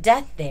dashed to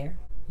death there.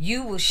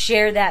 You will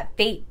share that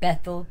fate,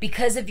 Bethel,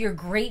 because of your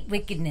great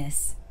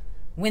wickedness.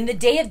 When the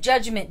day of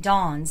judgment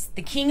dawns,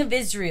 the king of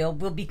Israel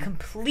will be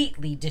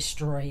completely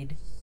destroyed.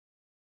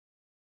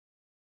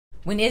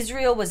 When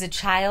Israel was a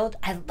child,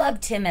 I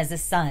loved him as a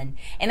son,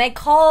 and I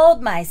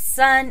called my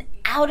son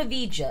out of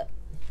Egypt.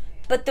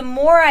 But the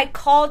more I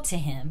called to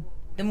him,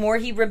 the more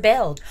he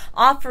rebelled,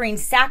 offering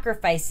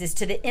sacrifices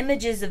to the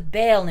images of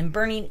Baal and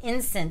burning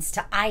incense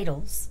to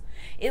idols.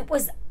 It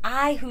was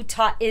I who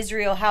taught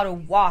Israel how to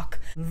walk,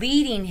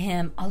 leading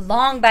him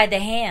along by the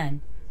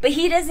hand. But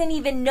he doesn't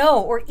even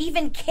know or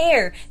even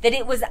care that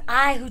it was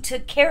I who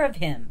took care of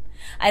him.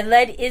 I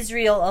led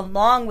Israel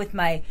along with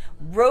my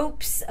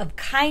ropes of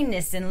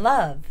kindness and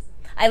love.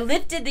 I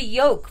lifted the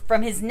yoke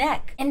from his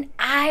neck, and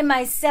I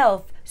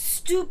myself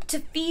stooped to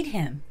feed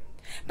him.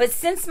 But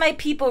since my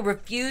people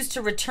refuse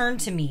to return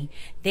to me,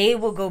 they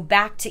will go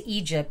back to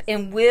Egypt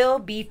and will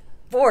be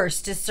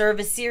forced to serve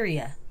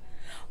Assyria.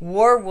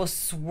 War will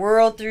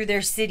swirl through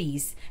their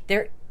cities.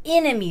 Their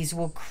enemies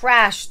will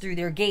crash through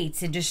their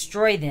gates and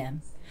destroy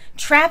them,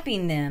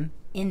 trapping them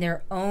in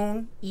their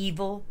own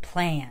evil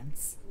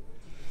plans.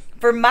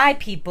 For my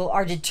people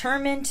are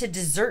determined to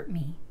desert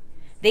me.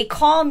 They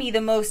call me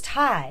the Most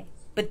High,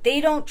 but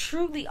they don't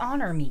truly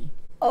honor me.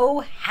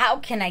 Oh, how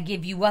can I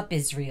give you up,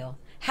 Israel?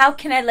 How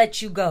can I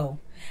let you go?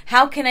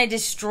 How can I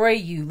destroy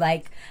you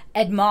like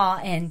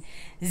Admah and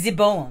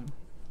Zeboam?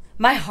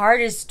 My heart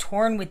is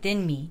torn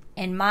within me,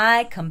 and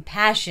my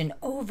compassion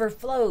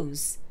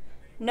overflows.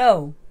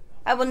 No,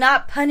 I will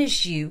not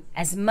punish you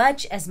as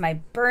much as my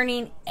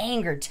burning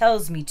anger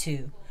tells me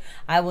to.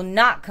 I will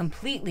not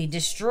completely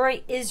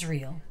destroy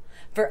Israel,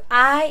 for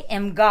I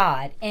am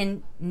God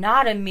and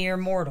not a mere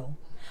mortal.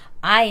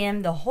 I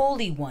am the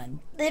Holy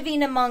One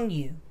living among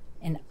you,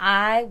 and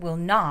I will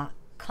not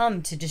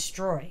come to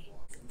destroy.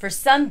 For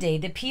someday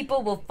the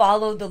people will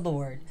follow the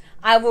Lord.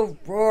 I will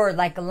roar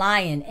like a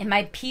lion, and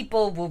my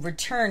people will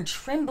return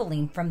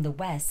trembling from the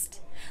west.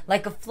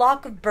 Like a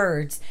flock of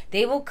birds,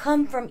 they will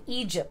come from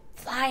Egypt,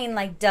 flying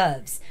like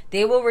doves.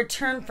 They will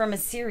return from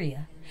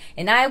Assyria,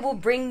 and I will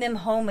bring them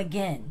home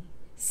again,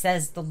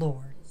 says the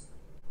Lord.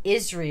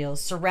 Israel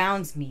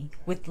surrounds me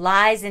with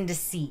lies and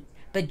deceit,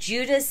 but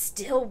Judah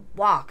still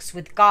walks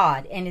with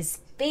God and is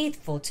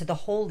faithful to the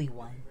Holy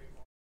One.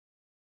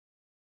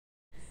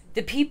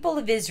 The people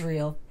of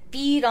Israel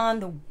feed on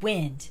the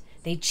wind.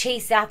 They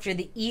chase after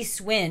the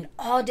east wind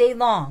all day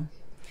long.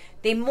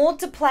 They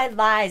multiply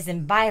lies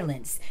and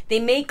violence. They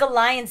make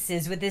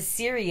alliances with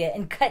Assyria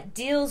and cut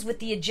deals with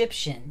the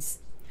Egyptians.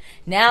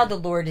 Now the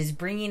Lord is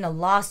bringing a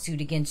lawsuit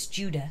against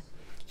Judah.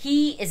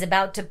 He is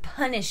about to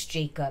punish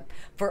Jacob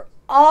for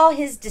all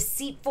his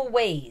deceitful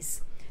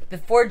ways.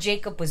 Before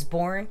Jacob was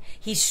born,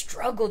 he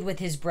struggled with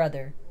his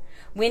brother.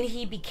 When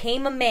he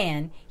became a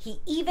man, he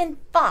even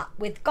fought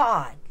with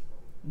God.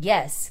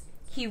 Yes,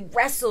 he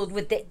wrestled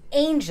with the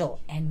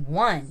angel and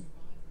won.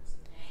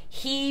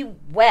 He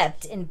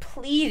wept and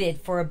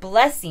pleaded for a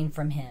blessing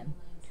from him.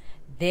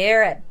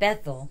 There at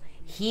Bethel,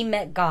 he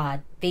met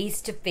God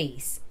face to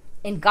face,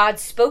 and God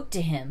spoke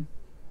to him.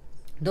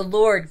 The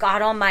Lord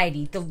God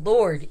Almighty, the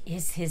Lord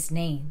is his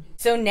name.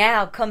 So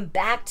now come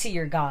back to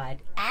your God.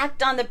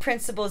 Act on the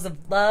principles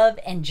of love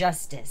and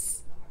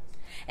justice,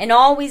 and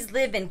always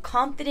live in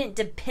confident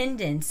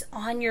dependence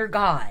on your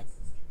God.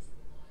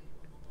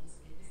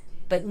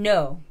 But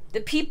no, the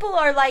people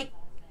are like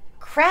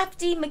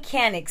crafty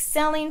mechanics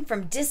selling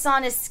from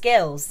dishonest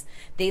scales.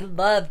 They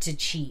love to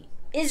cheat.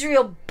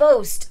 Israel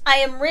boasts, I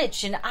am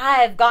rich and I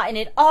have gotten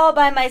it all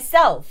by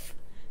myself.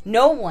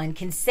 No one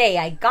can say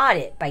I got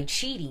it by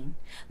cheating.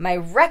 My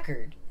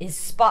record is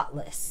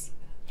spotless.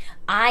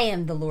 I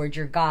am the Lord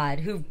your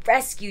God, who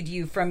rescued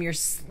you from your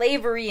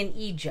slavery in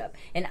Egypt,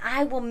 and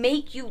I will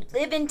make you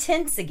live in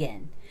tents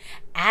again,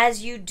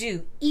 as you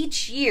do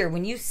each year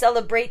when you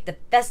celebrate the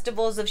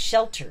festivals of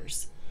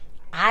shelters.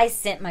 I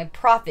sent my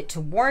prophet to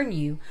warn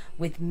you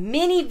with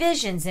many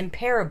visions and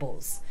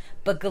parables,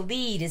 but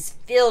Gilead is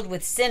filled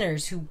with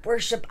sinners who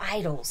worship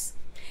idols.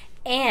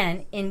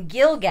 And in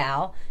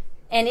Gilgal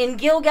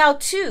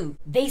too,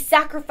 they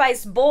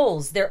sacrifice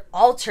bulls. Their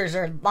altars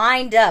are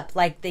lined up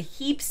like the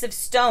heaps of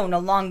stone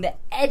along the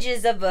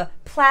edges of a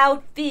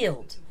plowed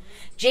field.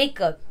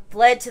 Jacob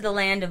fled to the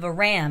land of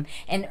Aram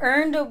and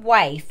earned a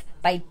wife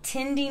by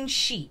tending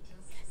sheep.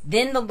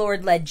 Then the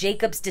Lord led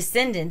Jacob's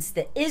descendants,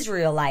 the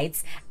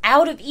Israelites,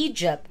 out of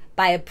Egypt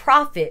by a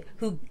prophet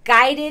who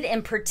guided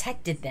and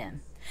protected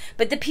them.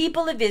 But the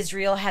people of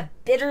Israel have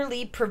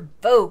bitterly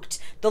provoked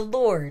the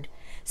Lord,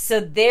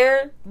 so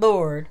their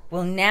Lord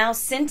will now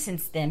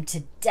sentence them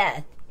to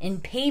death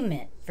in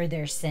payment for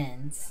their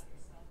sins.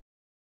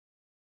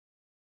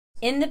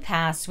 In the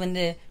past, when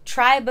the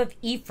tribe of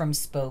Ephraim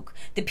spoke,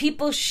 the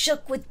people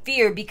shook with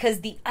fear because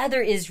the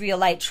other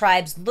Israelite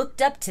tribes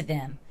looked up to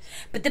them.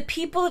 But the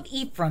people of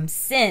Ephraim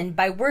sinned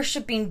by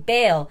worshiping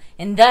Baal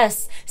and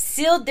thus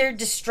sealed their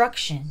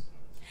destruction.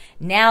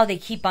 Now they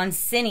keep on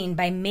sinning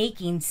by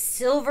making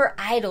silver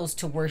idols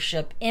to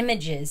worship,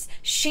 images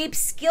shaped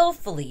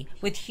skillfully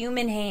with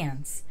human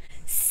hands.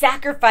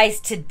 Sacrifice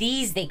to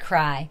these, they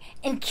cry,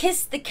 and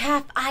kiss the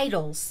calf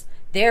idols.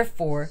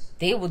 Therefore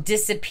they will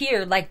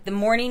disappear like the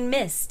morning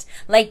mist,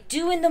 like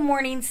dew in the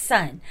morning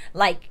sun,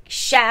 like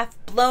chaff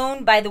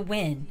blown by the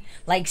wind,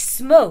 like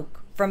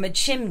smoke from a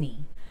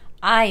chimney.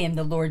 I am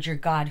the Lord your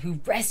God,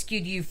 who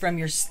rescued you from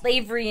your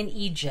slavery in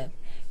Egypt.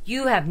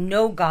 You have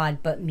no God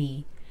but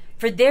me,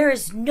 for there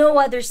is no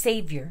other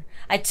Savior.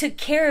 I took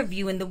care of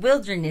you in the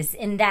wilderness,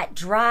 in that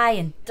dry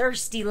and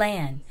thirsty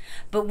land.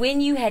 But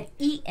when you had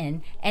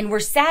eaten and were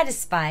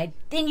satisfied,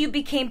 then you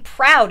became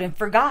proud and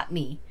forgot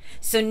me.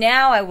 So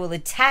now I will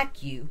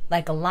attack you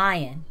like a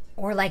lion,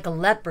 or like a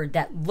leopard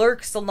that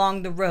lurks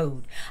along the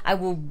road. I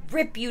will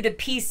rip you to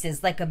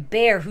pieces like a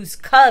bear whose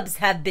cubs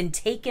have been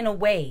taken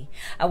away.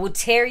 I will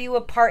tear you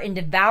apart and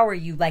devour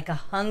you like a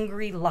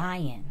hungry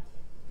lion.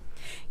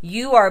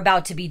 You are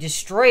about to be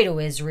destroyed, O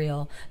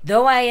Israel,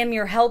 though I am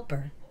your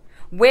helper.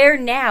 Where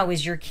now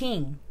is your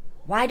king?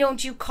 Why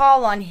don't you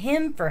call on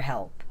him for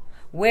help?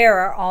 Where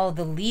are all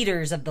the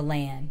leaders of the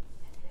land?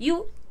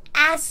 You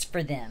asked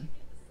for them.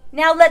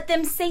 Now let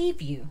them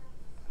save you.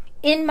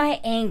 In my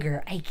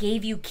anger I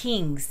gave you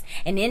kings,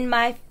 and in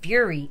my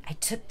fury I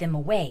took them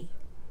away.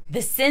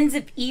 The sins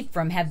of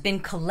Ephraim have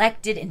been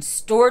collected and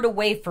stored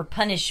away for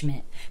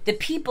punishment. The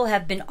people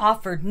have been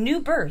offered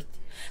new birth,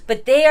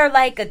 but they are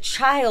like a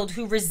child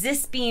who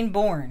resists being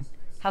born.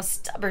 How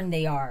stubborn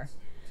they are.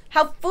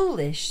 How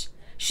foolish.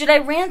 Should I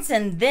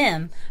ransom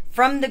them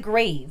from the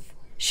grave?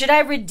 Should I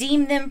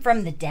redeem them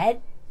from the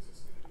dead?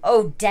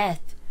 O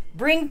death,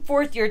 bring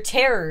forth your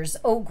terrors.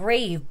 O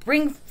grave,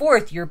 bring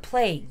forth your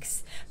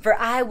plagues. For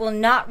I will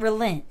not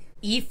relent.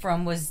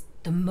 Ephraim was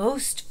the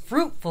most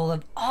fruitful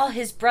of all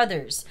his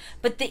brothers,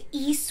 but the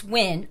east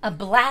wind, a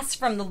blast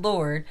from the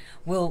Lord,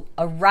 will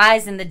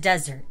arise in the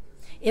desert.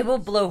 It will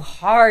blow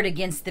hard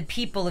against the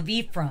people of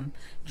Ephraim,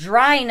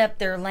 drying up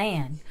their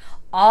land.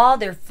 All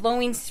their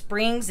flowing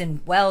springs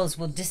and wells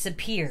will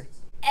disappear.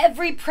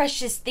 Every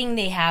precious thing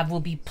they have will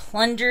be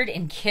plundered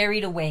and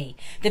carried away.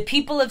 The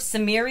people of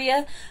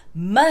Samaria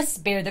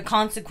must bear the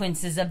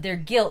consequences of their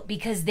guilt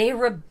because they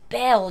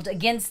rebelled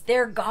against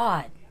their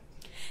God.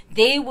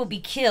 They will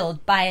be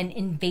killed by an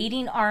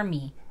invading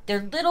army,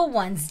 their little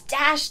ones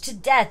dashed to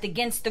death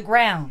against the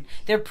ground,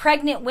 their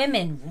pregnant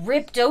women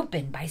ripped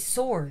open by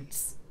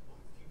swords.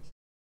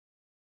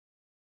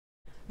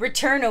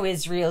 Return, O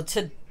Israel,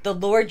 to the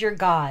Lord your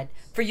God,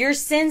 for your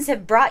sins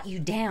have brought you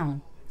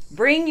down.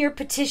 Bring your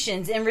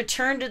petitions and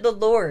return to the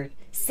Lord.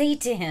 Say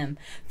to him,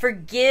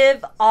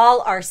 forgive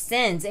all our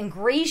sins and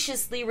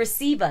graciously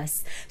receive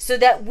us, so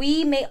that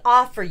we may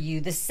offer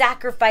you the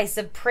sacrifice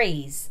of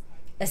praise.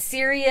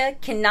 Assyria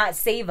cannot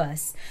save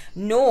us,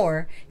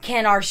 nor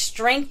can our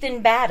strength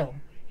in battle.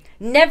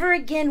 Never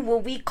again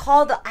will we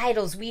call the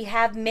idols we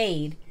have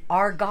made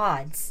our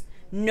gods.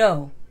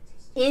 No,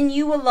 in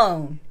you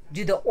alone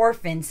do the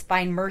orphans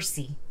find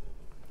mercy.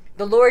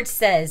 The Lord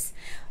says,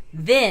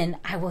 then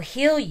I will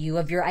heal you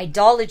of your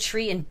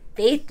idolatry and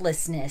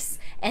faithlessness,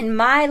 and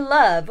my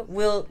love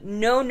will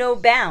know no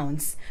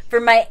bounds, for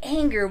my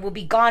anger will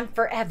be gone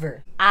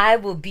forever. I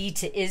will be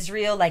to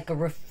Israel like a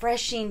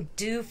refreshing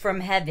dew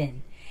from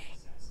heaven.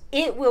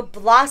 It will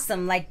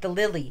blossom like the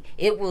lily.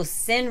 It will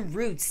send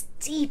roots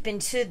deep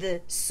into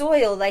the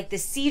soil like the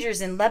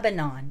cedars in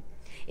Lebanon.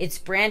 Its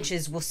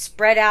branches will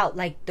spread out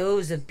like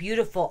those of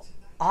beautiful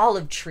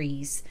olive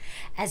trees,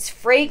 as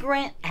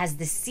fragrant as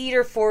the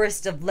cedar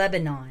forest of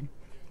Lebanon.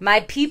 My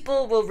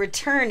people will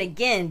return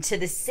again to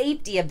the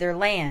safety of their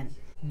land.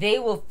 They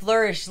will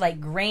flourish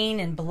like grain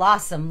and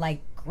blossom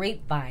like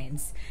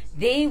grapevines.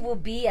 They will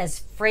be as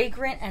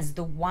fragrant as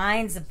the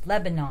wines of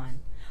Lebanon.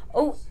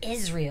 O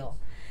Israel,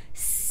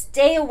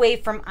 stay away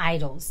from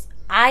idols.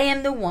 I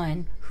am the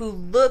one who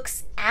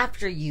looks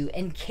after you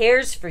and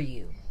cares for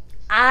you.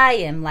 I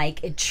am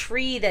like a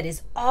tree that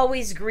is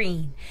always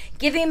green,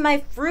 giving my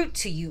fruit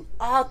to you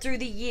all through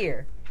the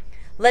year.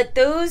 Let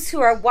those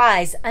who are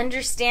wise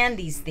understand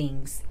these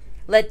things.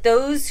 Let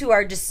those who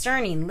are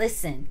discerning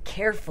listen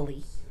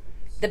carefully.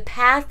 The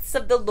paths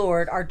of the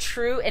Lord are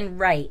true and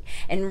right,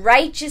 and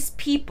righteous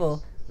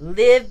people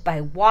live by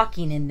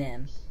walking in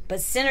them. But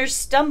sinners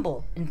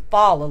stumble and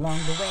fall along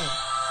the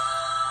way.